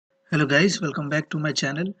Hello guys, welcome back to my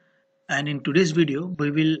channel, and in today's video we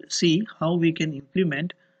will see how we can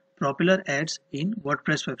implement Propeller ads in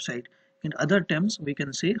WordPress website. In other terms, we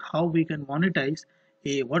can say how we can monetize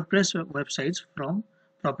a WordPress websites from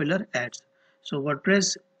Propeller ads. So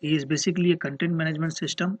WordPress is basically a content management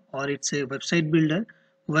system, or it's a website builder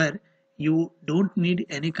where you don't need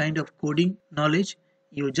any kind of coding knowledge.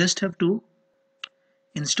 You just have to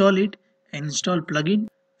install it, install plugin,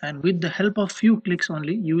 and with the help of few clicks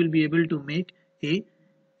only you will be able to make a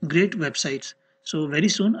great websites. So very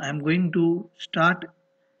soon I am going to start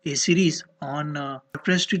a series on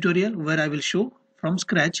WordPress tutorial where I will show from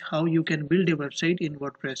scratch how you can build a website in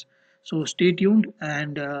WordPress. So stay tuned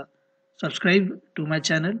and subscribe to my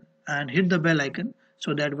channel and hit the bell icon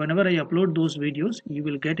so that whenever I upload those videos you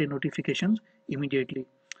will get a notifications immediately.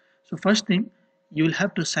 So first thing, you will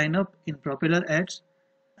have to sign up in Propeller ads,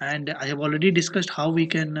 and I have already discussed how we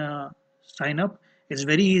can sign up. It's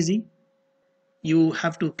very easy. You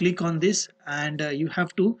have to click on this and you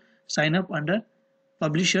have to sign up under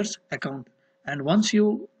publisher's account, and once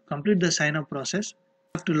you complete the sign up process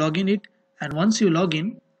you have to log in it, and once you log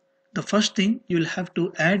in, the first thing you will have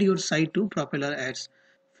to add your site to Propeller ads.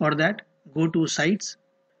 For that, go to sites,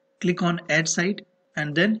 click on add site,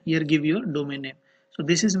 and then here give your domain name. So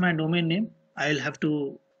this is my domain name. I'll have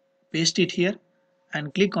to paste it here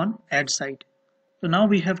and click on add site. So now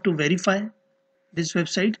we have to verify this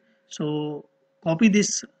website. So copy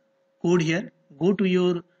this code here, go to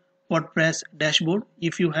your WordPress dashboard.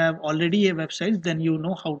 If you have already a website, then you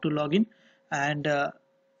know how to log in, and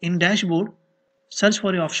in dashboard search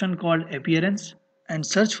for an option called appearance and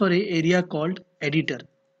search for a area called editor.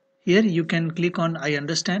 Here you can click on I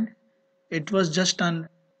understand. It was just an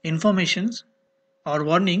informations or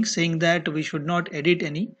warning saying that we should not edit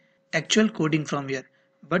any actual coding from here,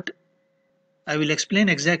 but I will explain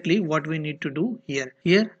exactly what we need to do here.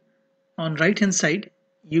 Here on right hand side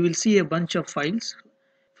you will see a bunch of files.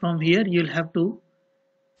 From here you'll have to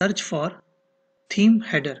search for theme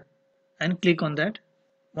header and click on that.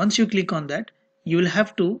 Once you click on that, you will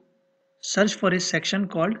have to search for a section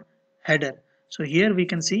called header. So here we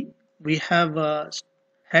can see we have a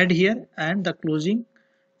head here and the closing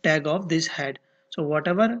tag of this head. So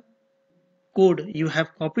whatever code you have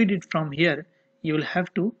copied it from here, you will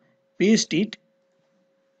have to paste it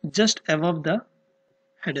just above the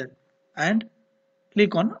header and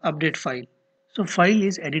click on update file. So file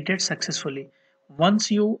is edited successfully.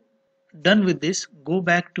 Once you done with this, go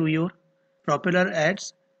back to your Propeller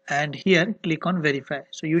ads and here click on verify.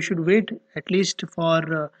 So you should wait at least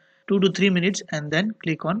for 2 to 3 minutes and then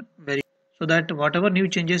click on verify, so that whatever new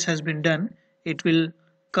changes has been done, it will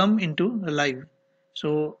come into live.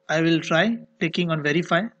 So I will try clicking on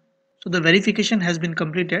verify. So the verification has been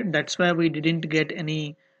completed. That's why we didn't get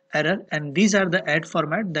any error, and these are the ad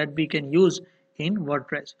format that we can use in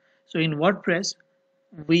WordPress. So in WordPress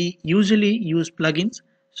we usually use plugins.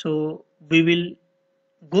 So we will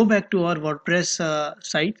go back to our WordPress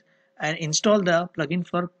site and install the plugin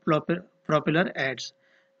for Propeller ads.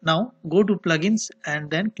 Now go to plugins and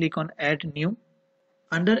then click on add new.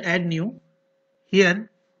 Under add new, here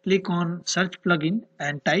click on search plugin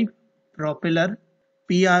and type Propeller,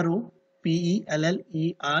 Propeller.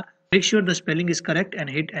 Make sure the spelling is correct and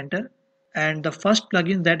hit enter. And the first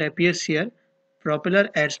plugin that appears here, Propeller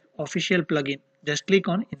Ads official plugin, just click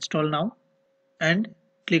on install now and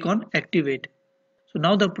click on activate. So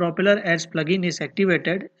now the Propeller Ads plugin is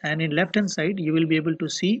activated, and in left hand side you will be able to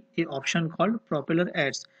see a option called Propeller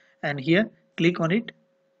Ads, and here click on it.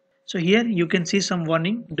 So here you can see some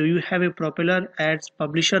warning. Do you have a Propeller Ads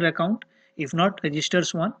publisher account? If not,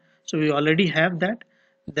 registers one. So we already have that.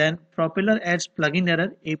 Then Propeller Ads plugin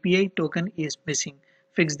error, API token is missing.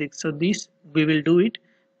 Fix this. So this we will do it.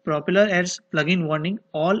 Propeller Ads plugin warning,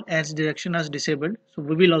 all ads direction is disabled. So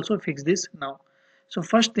we will also fix this now. So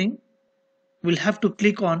first thing, we'll have to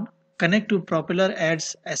click on connect to Propeller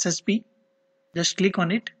Ads SSP. Just click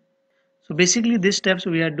on it. So basically these steps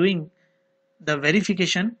we are doing the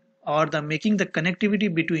verification or the making the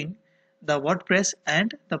connectivity between the WordPress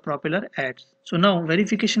and the Propeller ads. So now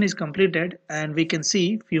verification is completed and we can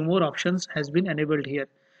see few more options has been enabled here.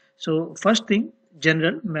 So first thing,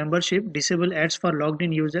 general membership, disable ads for logged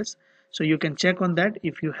in users. So you can check on that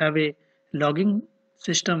if you have a logging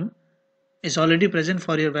system is already present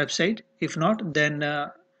for your website. If not, then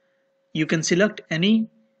you can select any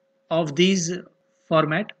of these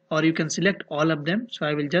format or you can select all of them. So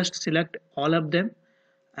I will just select all of them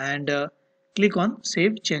and click on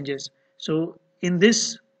save changes. So in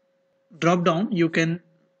this drop down you can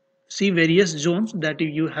see various zones that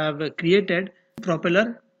you have created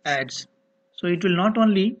Propeller ads. So it will not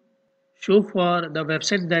only show for the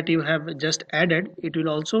websites that you have just added. It will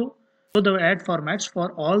also show the ad formats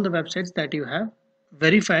for all the websites that you have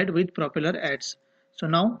verified with Propeller ads. So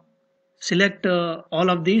now select all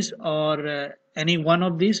of these or any one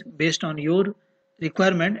of these based on your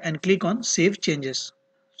requirement and click on save changes.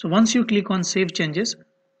 So once you click on save changes,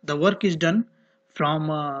 the work is done from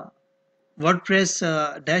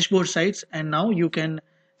WordPress dashboard sites, and now you can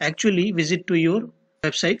actually visit to your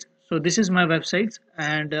website. So this is my website,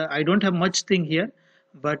 and I don't have much thing here,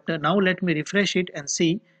 but now let me refresh it and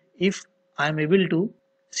see if I'm able to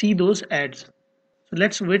see those ads. So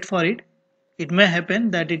let's wait for it. It may happen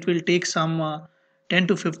that it will take some 10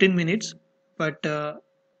 to 15 minutes, but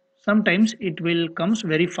sometimes it will comes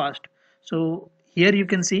very fast. So here you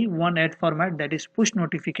can see one ad format, that is push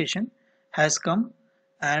notification, has come,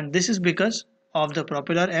 and this is because of the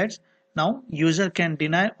Propeller ads. Now user can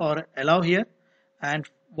deny or allow here, and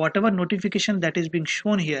whatever notification that is being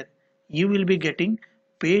shown here, you will be getting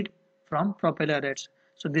paid from Propeller ads.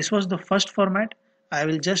 So this was the first format. I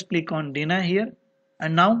will just click on deny here,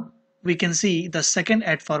 and now we can see the second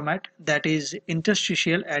ad format, that is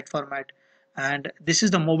interstitial ad format, and this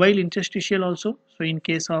is the mobile interstitial also. So in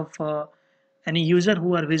case of any user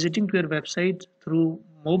who are visiting to your website through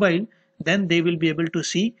mobile, then they will be able to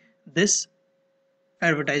see this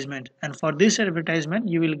advertisement, and for this advertisement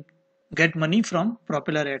you will get money from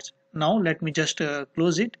Propeller ads. Now let me just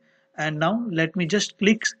close it, and now let me just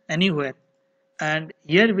click anywhere, and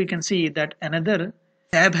here we can see that another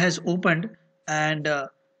tab has opened, and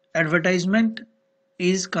advertisement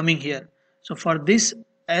is coming here. So for this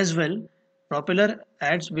as well, Propeller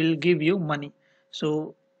ads will give you money.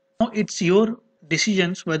 So now it's your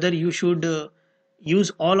decisions whether you should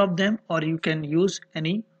use all of them or you can use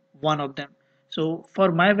any one of them. So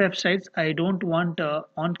for my websites, I don't want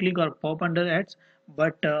on click or pop under ads,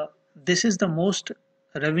 but this is the most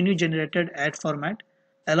revenue generated ad format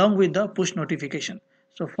along with the push notification.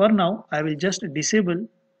 So for now, I will just disable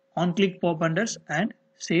on click pop unders and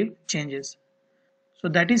save changes. So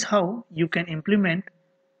that is how you can implement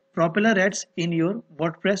Propeller ads in your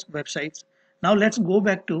WordPress websites. Now let's go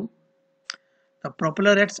back to the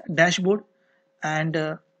PropellerAds dashboard, and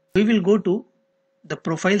we will go to the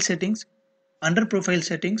profile settings. Under profile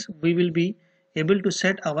settings, we will be able to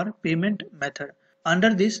set our payment method.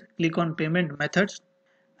 Under this, click on payment methods,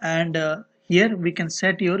 and here we can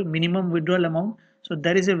set your minimum withdrawal amount. So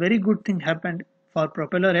there is a very good thing happened for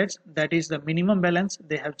PropellerAds, that is the minimum balance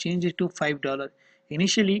they have changed it to $5.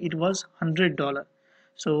 Initially it was $100.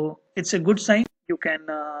 So it's a good sign. You can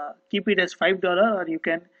keep it as $5 or you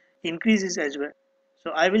can increase it as well.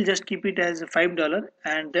 So I will just keep it as $5,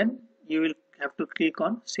 and then you will have to click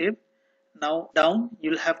on save. Now down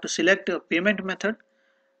you'll have to select a payment method.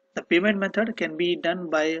 The payment method can be done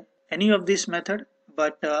by any of this method,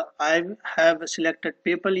 but I have selected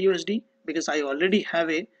PayPal USD because I already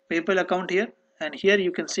have a PayPal account here, and here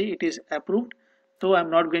you can see it is approved. So I'm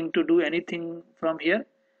not going to do anything from here.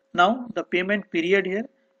 Now the payment period here,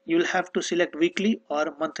 you will have to select weekly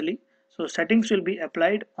or monthly. So settings will be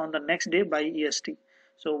applied on the next day by EST.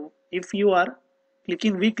 So if you are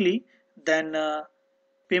clicking weekly, then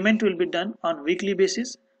payment will be done on weekly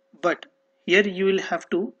basis, but here you will have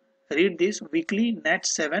to read this weekly net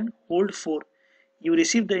 7 hold 4. You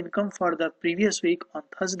receive the income for the previous week on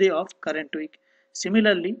Thursday of current week.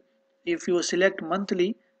 Similarly, if you select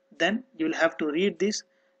monthly, then you will have to read this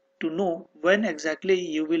to know when exactly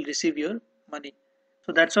you will receive your money.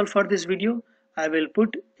 So that's all for this video. I will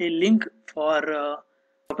put a link for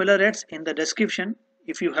PropellerAds in the description.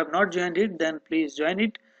 If you have not joined it, then please join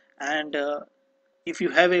it, and if you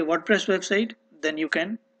have a WordPress website, then you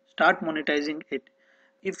can start monetizing it.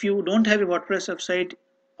 If you don't have a WordPress website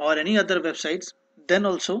or any other websites, then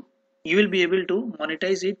also you will be able to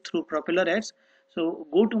monetize it through PropellerAds. So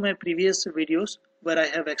go to my previous videos where I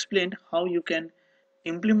have explained how you can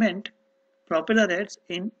implement PropellerAds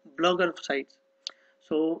in Blogger sites.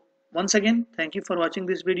 So once again, thank you for watching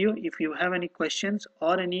this video. If you have any questions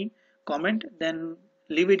or any comment, then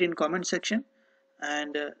leave it in comment section,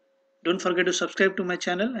 and don't forget to subscribe to my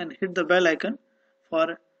channel and hit the bell icon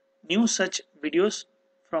for new such videos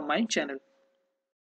from my channel.